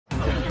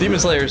Demon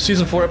Slayer,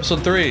 Season 4,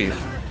 Episode 3.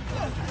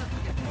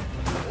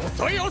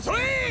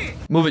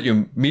 Move it,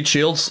 you meat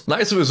shields.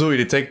 Nice of Uzui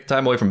to take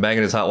time away from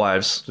banging his hot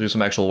wives to do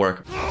some actual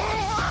work.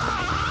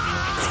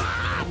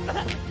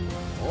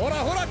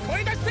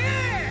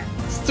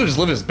 This dude just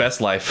living his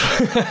best life.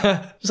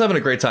 Just having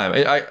a great time.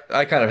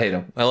 I kind of hate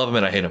him. I love him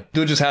and I hate him.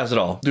 Dude just has it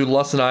all. Dude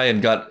lusts an eye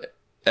and got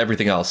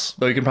everything else.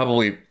 But we can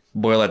probably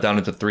boil that down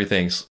into 3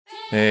 things.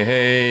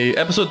 Hey,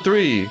 Episode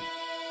 3.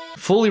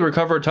 Fully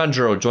recovered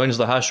Tanjiro joins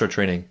the Hashira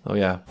training. Oh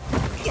yeah.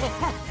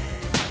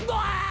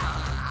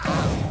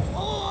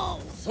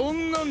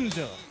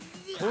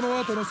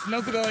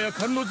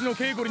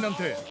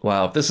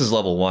 Wow, if this is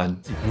level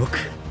 1.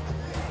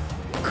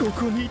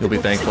 You'll be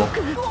thankful.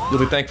 You'll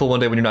be thankful one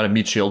day when you're not a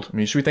meat shield. I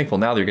mean, you should be thankful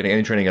now that you're getting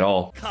any training at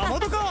all.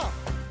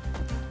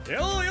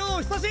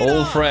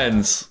 Old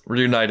friends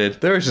reunited.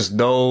 There is just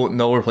no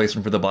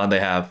replacement for the bond they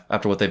have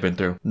after what they've been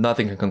through.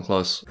 Nothing can come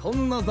close.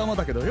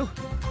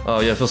 Oh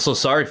yeah, I feel so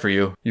sorry for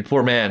you. You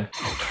poor man.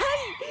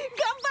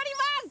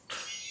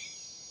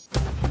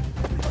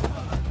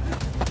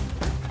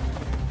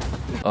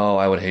 Oh,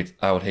 I would hate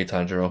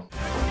Tanjiro.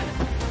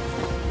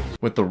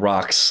 With the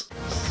rocks.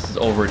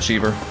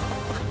 Overachiever.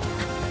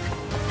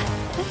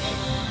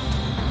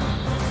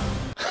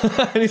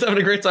 And he's having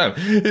a great time.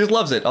 He just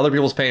loves it. Other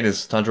people's pain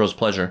is Tanjiro's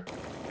pleasure.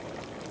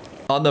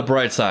 On the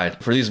bright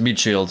side, for these meat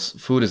shields,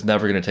 food is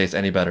never going to taste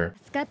any better.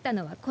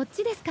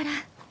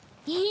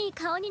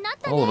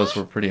 All of us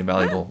were pretty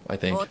invaluable, I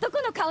think.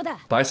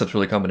 Biceps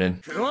really coming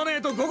in.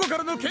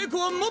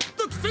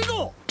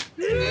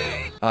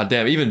 Ah,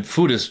 damn, even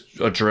food is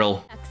a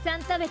drill.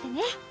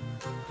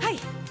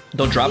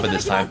 Don't drop it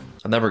this time.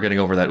 I'm never getting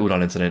over that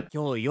Udon incident.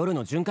 Are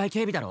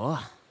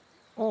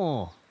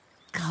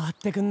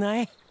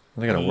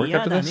they gonna work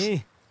after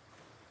this?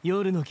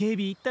 On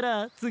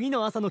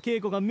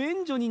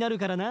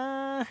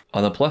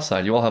the plus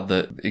side, you all have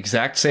the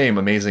exact same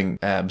amazing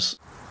abs.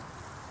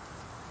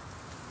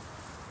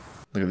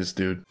 Look at this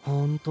dude.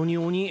 Oh,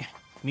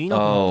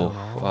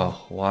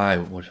 why?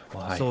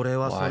 Why?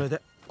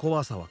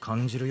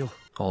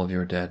 All of you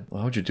are dead.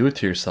 Why would you do it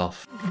to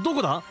yourself?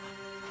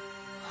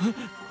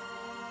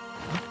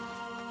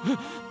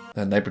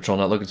 That Night Patrol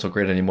not looking so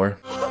great anymore.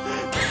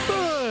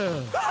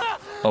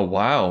 Oh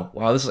wow.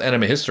 Wow, this is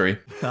anime history.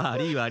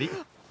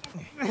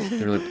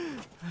 Really...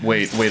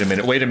 Wait a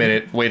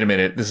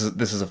minute. This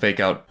is a fake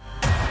out.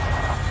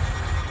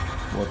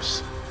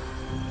 Whoops.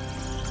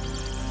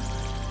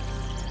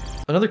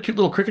 Another cute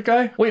little cricket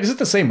guy? Wait, is it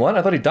the same one?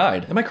 I thought he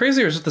died. Am I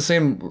crazy or is it the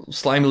same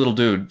slimy little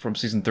dude from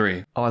season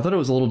 3? Oh, I thought it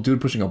was a little dude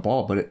pushing a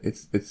ball, but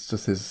it's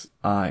just his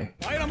eye.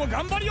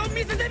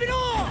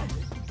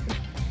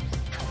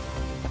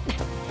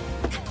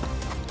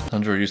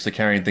 Tanjiro used to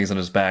carrying things on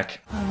his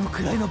back.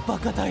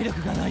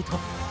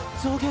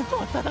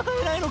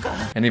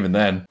 And even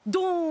then.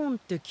 What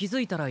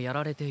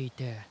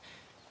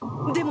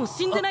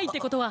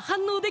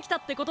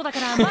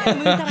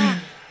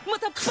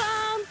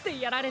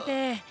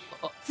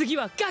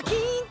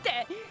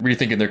are you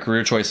thinking their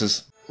career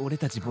choices?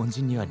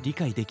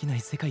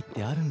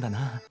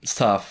 It's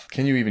tough.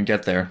 Can you even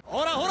get there?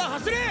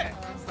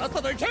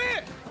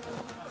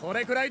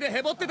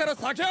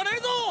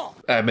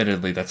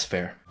 Admittedly, that's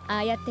fair.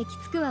 Yeah,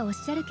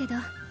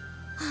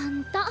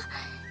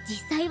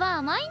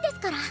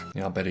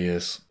 I'll bet he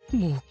is.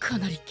 There's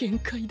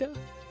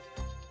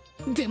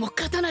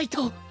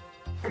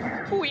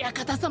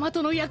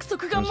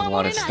a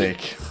lot at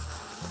stake.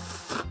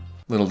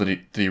 Little did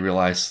he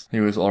realize he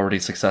was already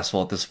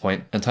successful at this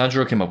point. And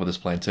Tanjiro came up with this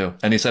plan too.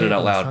 And he said it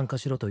out loud.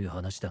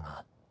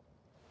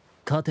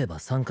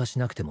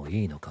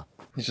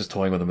 He's just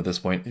toying with him at this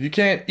point. If you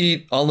can't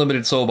eat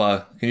unlimited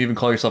soba, can you even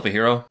call yourself a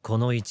hero?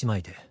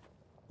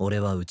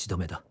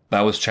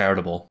 That was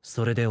charitable.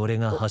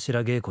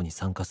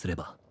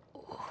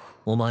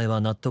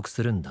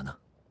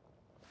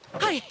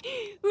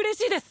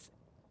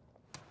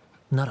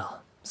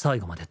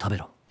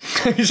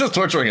 He's just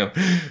torturing him.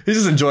 He's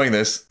just enjoying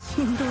this.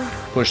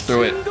 Push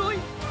through it.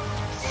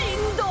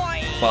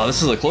 Wow,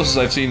 this is the closest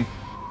I've seen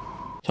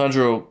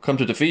Tanjiro come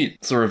to defeat.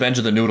 It's the revenge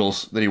of the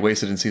noodles that he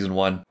wasted in season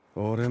 1.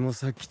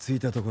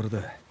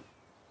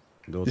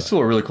 These two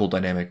are a really cool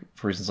dynamic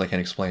for reasons I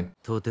can't explain.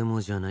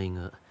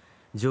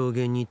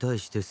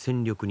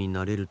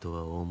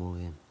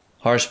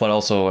 Harsh, but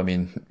also, I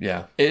mean,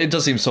 yeah. It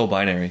does seem so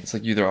binary. It's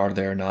like you either are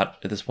there or not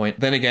at this point.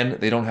 Then again,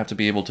 they don't have to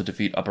be able to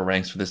defeat upper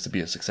ranks for this to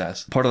be a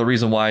success. Part of the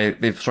reason why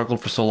they've struggled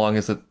for so long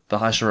is that the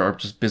Hashira are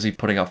just busy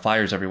putting out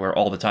fires everywhere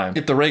all the time.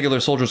 If the regular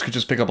soldiers could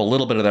just pick up a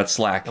little bit of that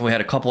slack, and we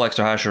had a couple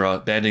extra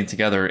Hashira banding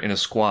together in a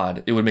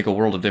squad, it would make a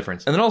world of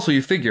difference. And then also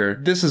you figure,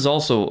 this is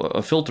also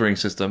a filtering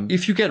system.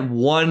 If you get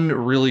one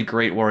really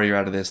great warrior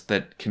out of this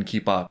that can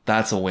keep up,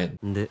 that's a win.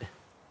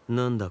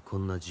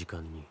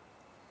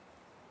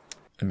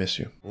 I miss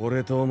you. I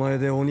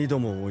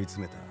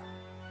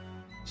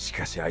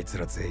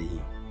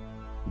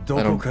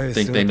don't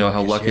think they know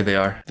how lucky they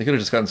are. They could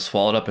have just gotten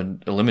swallowed up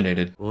and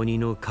eliminated. And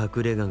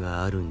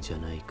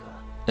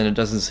it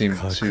doesn't seem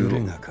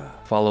to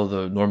follow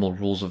the normal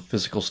rules of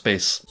physical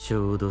space.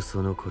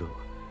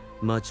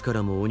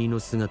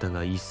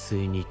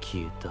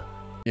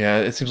 Yeah,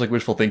 it seems like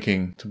wishful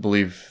thinking to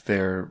believe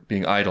they're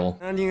being idle.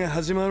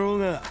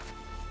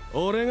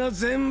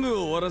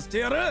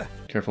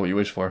 Careful what you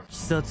wish for.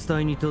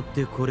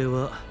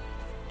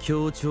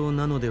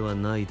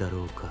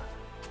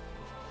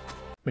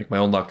 Make my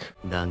own luck.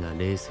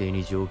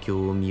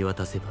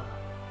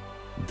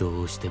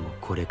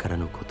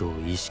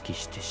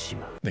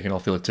 They can all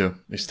feel it too.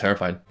 They're just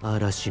terrified.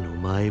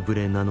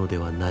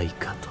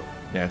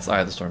 Yeah, it's the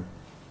eye of the storm.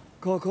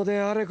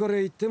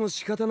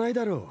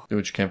 Do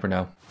what you can for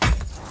now.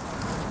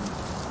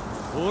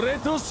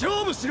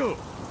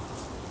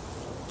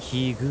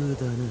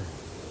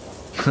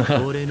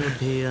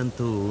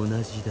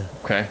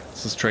 Okay,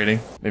 this is trading.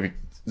 Maybe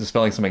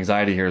dispelling some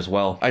anxiety here as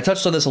well. I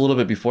touched on this a little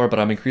bit before, but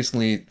I'm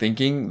increasingly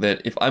thinking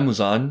that if I'm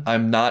Muzan,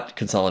 I'm not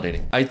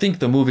consolidating. I think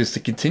the move is to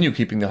continue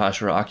keeping the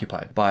Hashira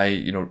occupied by,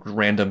 you know,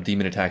 random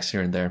demon attacks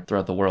here and there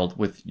throughout the world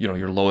with, you know,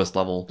 your lowest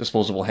level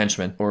disposable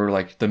henchmen, or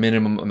like the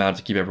minimum amount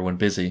to keep everyone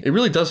busy. It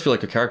really does feel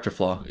like a character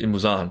flaw in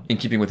Muzan, in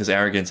keeping with his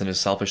arrogance and his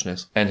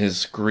selfishness and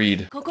his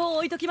greed.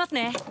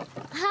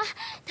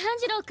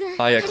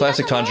 Ah, yeah,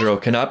 classic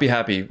Tanjiro cannot be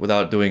happy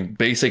without doing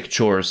basic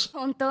chores.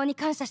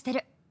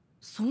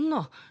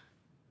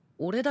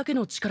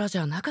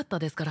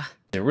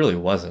 It really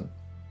wasn't.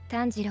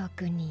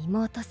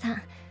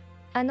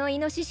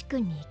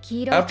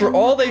 After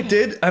all they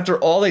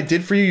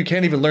did for you, you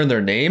can't even learn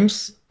their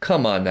names?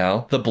 Come on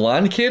now. The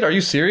blonde kid? Are you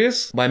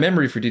serious? My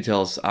memory for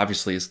details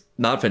obviously is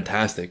not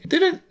fantastic.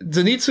 Didn't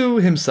Zenitsu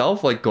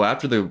himself like go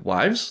after the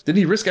wives? Didn't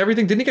he risk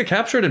everything? Didn't he get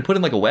captured and put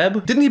in like a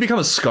web? Didn't he become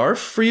a scarf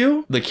for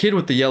you? The kid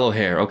with the yellow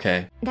hair,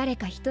 okay.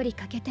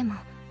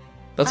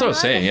 That's what I was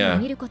saying, yeah.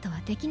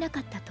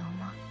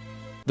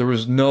 There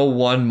was no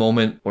one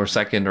moment or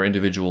second or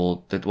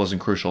individual that wasn't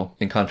crucial,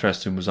 in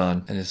contrast to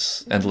Muzan and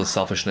his endless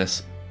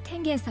selfishness.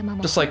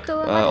 Just like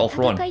All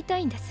for One.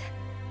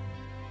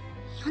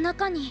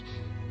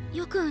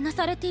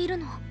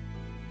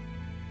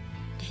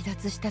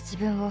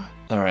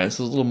 Alright, this is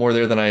a little more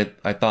there than I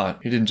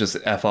thought. He didn't just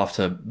F off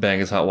to bang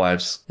his hot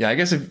wives. Yeah, I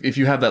guess if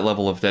you have that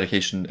level of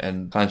dedication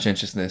and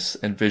conscientiousness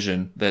and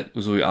vision that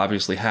Uzui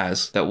obviously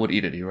has, that would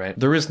eat at you, right?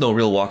 There is no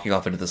real walking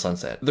off into the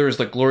sunset. There is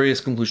the glorious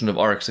conclusion of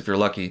arcs if you're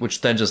lucky,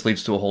 which then just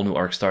leads to a whole new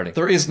arc starting.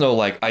 There is no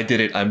like, I did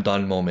it, I'm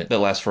done moment that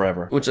lasts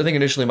forever, which I think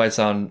initially might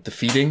sound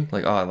defeating,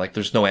 like, oh, like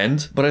there's no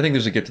end, but I think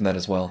there's a gift in that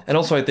as well. And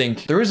also I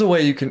think there is a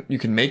way you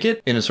can make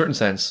it in a certain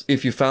sense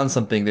if you found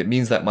something that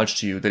means that much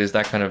to you, that is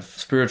that kind of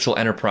spiritual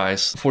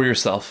enterprise for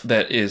yourself,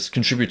 that is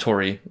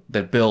contributory,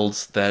 that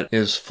builds, that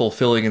is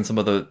fulfilling in some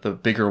of the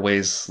bigger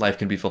ways life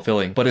can be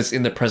fulfilling, but it's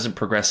in the present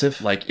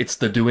progressive, like it's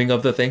the doing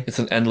of the thing. It's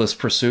an endless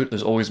pursuit.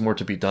 There's always more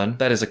to be done.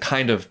 That is a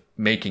kind of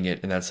making it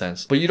in that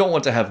sense. But you don't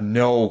want to have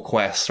no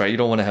quests, right? You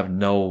don't want to have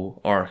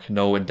no arc,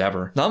 no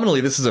endeavor.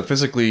 Nominally, this is a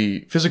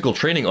physical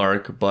training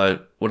arc,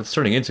 but what it's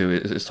turning into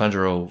is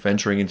Tanjiro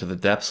venturing into the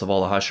depths of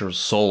all the Hashira's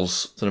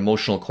souls. It's an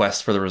emotional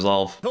quest for the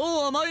resolve.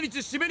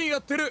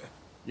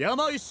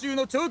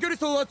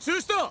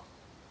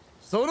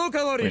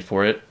 Wait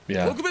for it.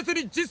 Yeah.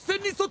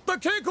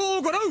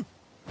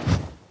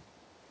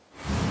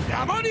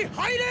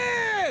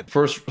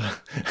 First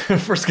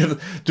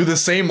do the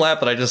same lap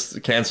that I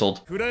just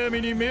cancelled. I'm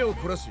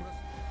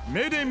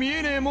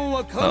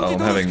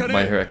having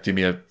My Hero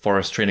Academia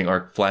Forest Training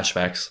Arc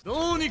flashbacks.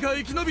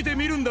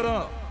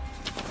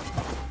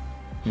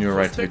 You were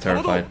right to be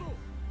terrified.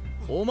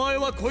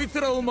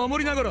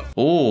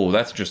 Oh,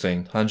 that's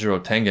interesting. Tanjiro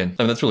Tengen.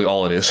 I mean, that's really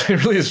all it is.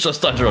 It really is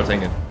just Tanjiro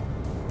Tengen.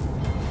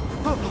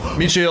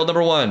 Meat shield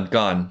number 1,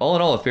 gone. All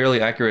in all, a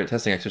fairly accurate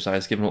testing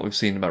exercise given what we've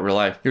seen about real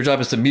life. Your job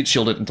is to meat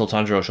shield it until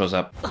Tanjiro shows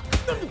up.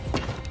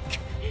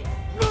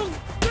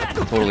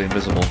 Totally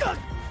invisible.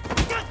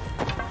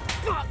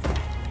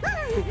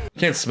 You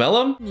can't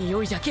smell him?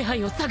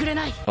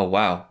 Oh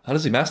wow. How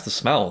does he mask the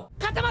smell?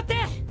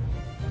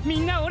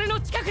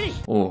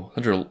 Oh,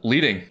 Tanjiro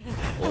leading.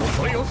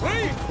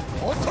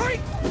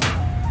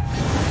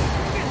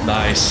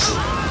 Nice.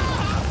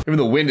 Even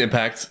the wind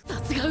impact.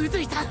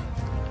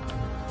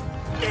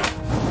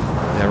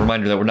 Yeah,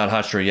 reminder that we're not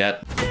Hashira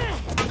yet.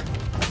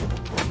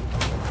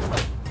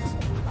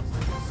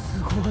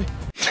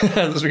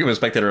 Let's become a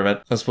spectator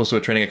event as opposed to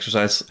a training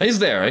exercise. He's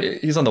there.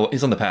 He's on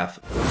the path.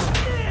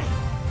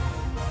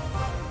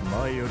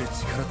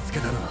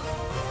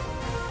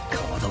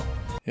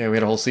 Yeah, we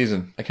had a whole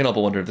season. I can't help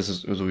but wonder if this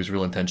was Uzui's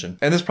real intention.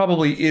 And this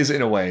probably is,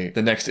 in a way,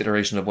 the next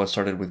iteration of what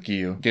started with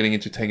Giyu, getting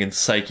into Tengen's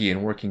psyche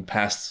and working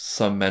past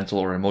some mental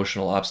or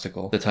emotional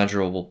obstacle that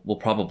Tanjiro will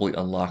probably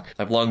unlock.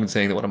 I've long been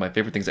saying that one of my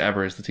favorite things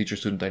ever is the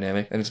teacher-student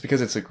dynamic, and it's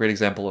because it's a great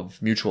example of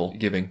mutual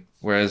giving,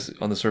 whereas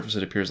on the surface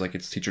it appears like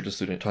it's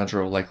teacher-to-student.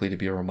 Tanjiro likely to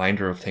be a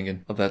reminder of Tengen,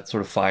 of that sort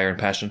of fire and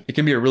passion. It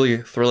can be a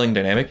really thrilling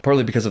dynamic,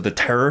 partly because of the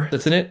terror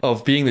that's in it,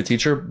 of being the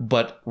teacher,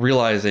 but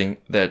realizing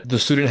that the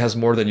student has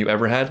more than you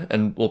ever had,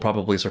 and will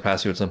probably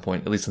surpass you at some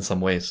point, at least in some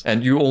ways.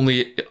 And you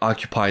only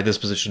occupy this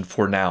position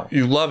for now.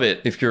 You love it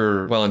if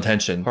you're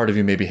well-intentioned. Part of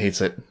you maybe hates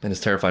it and is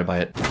terrified by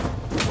it.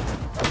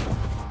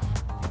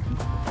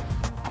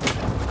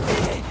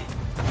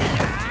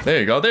 There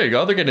you go, there you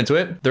go. They're getting into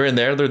it. They're in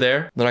there, they're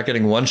there. They're not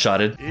getting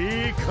one-shotted.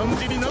 That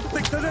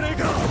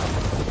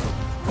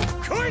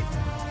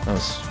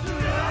was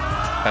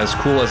as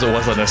cool as it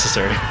was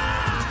unnecessary.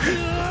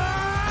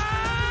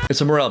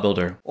 It's a morale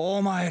builder.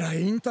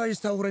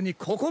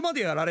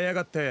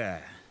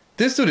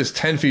 This dude is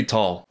 10 feet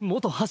tall.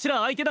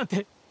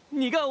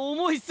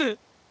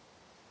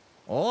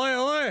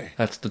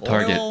 That's the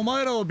target.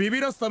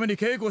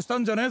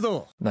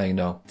 Now you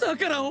know.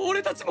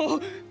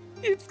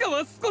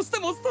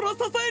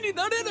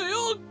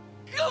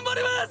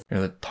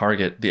 The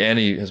target, the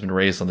ante has been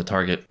raised on the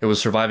target. It was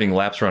surviving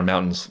laps around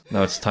mountains.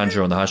 Now it's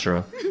Tanjiro and the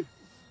Hashira.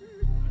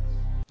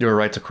 You were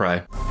right to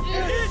cry.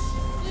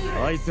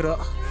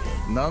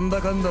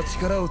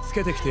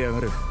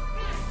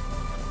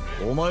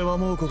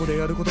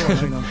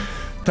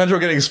 Tanjiro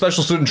getting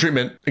special student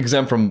treatment,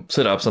 exempt from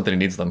sit-ups, something he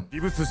needs them.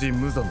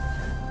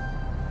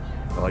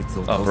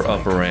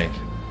 Upper rank.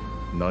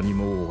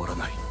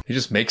 He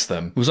just makes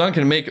them. Uzan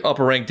can make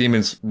upper rank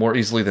demons more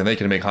easily than they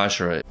can make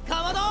Hashira.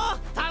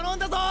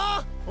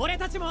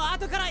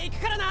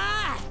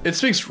 It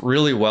speaks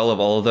really well of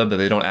all of them that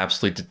they don't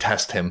absolutely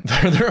detest him.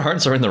 Their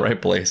hearts are in the right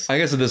place. I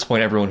guess at this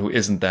point everyone who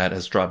isn't that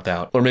has dropped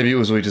out. Or maybe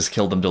Uzui just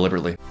killed them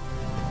deliberately.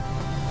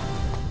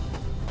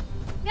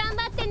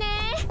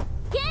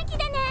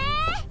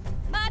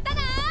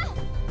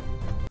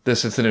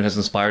 This incident has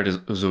inspired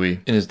Uzui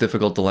in his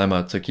difficult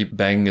dilemma to keep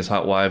banging his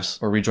hot wives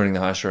or rejoining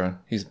the Hashira.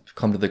 He's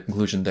come to the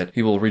conclusion that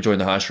he will rejoin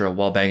the Hashira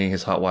while banging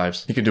his hot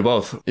wives. He can do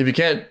both. If you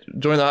can't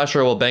join the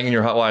Hashira while banging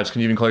your hot wives, can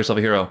you even call yourself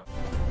a hero?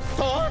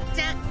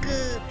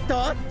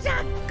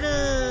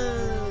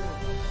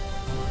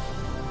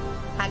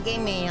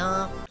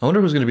 I wonder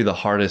who's going to be the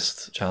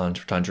hardest challenge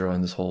for Tanjiro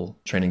in this whole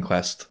training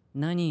quest.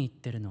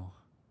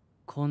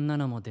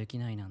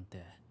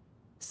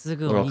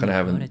 They're all kind of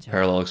having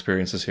parallel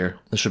experiences here.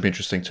 This should be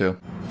interesting too.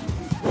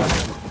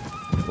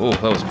 Oh,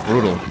 that was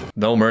brutal.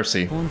 No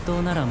mercy.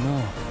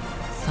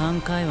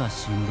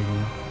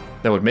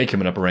 That would make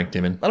him an upper rank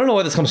demon. I don't know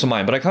why this comes to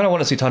mind, but I kind of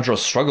want to see Tanjiro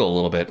struggle a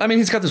little bit. I mean,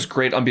 he's got this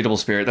great unbeatable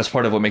spirit. That's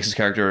part of what makes his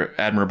character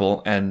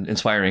admirable and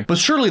inspiring. But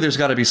surely there's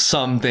got to be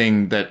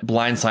something that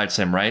blindsides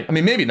him, right? I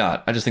mean, maybe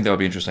not. I just think that would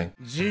be interesting.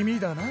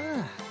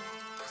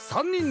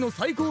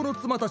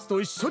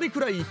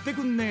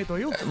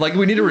 Like,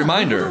 we need a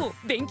reminder.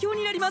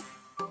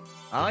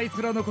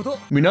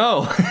 We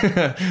know.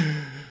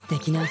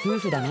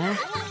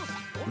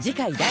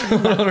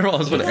 Wonderful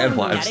husband and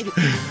wives.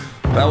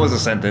 That was a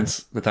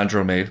sentence that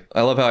Tanjiro made.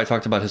 I love how I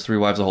talked about his 3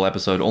 wives the whole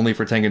episode, only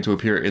for Tengen to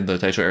appear in the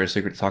Taisho Area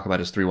Secret to talk about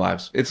his 3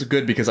 wives. It's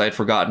good because I had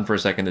forgotten for a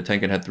second that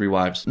Tengen had 3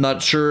 wives.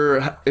 Not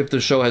sure if the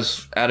show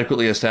has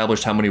adequately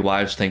established how many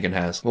wives Tengen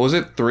has. What was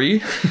it?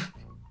 3?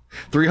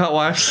 3 hot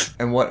wives?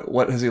 And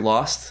what has he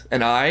lost?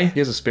 An eye?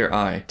 He has a spare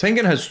eye.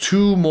 Tengen has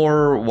 2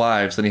 more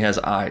wives than he has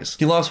eyes.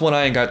 He lost 1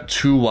 eye and got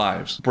 2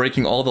 wives,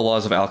 breaking all the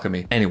laws of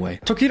alchemy. Anyway,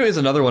 Tokido is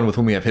another one with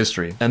whom we have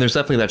history, and there's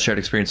definitely that shared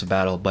experience of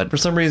battle, but for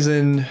some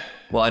reason,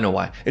 well, I know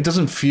why. It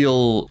doesn't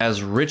feel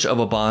as rich of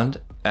a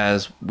bond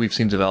as we've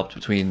seen developed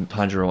between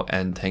Tanjiro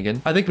and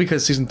Tengen. I think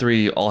because season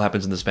 3 all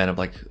happens in the span of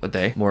like a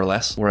day, more or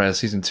less. Whereas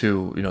season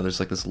 2, you know, there's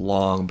like this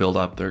long build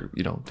up. They're,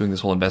 you know, doing this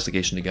whole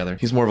investigation together.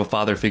 He's more of a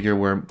father figure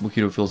where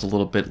Mukido feels a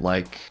little bit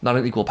like, not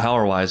an equal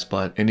power wise,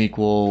 but an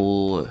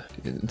equal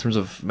in terms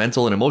of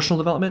mental and emotional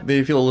development.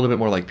 They feel a little bit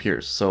more like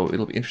peers. So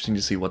it'll be interesting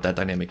to see what that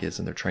dynamic is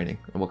in their training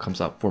and what comes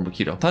up for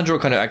Mukido.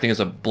 Tanjiro kind of acting as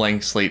a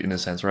blank slate in a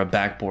sense, or a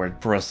backboard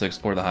for us to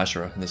explore the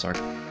Hashira in this arc.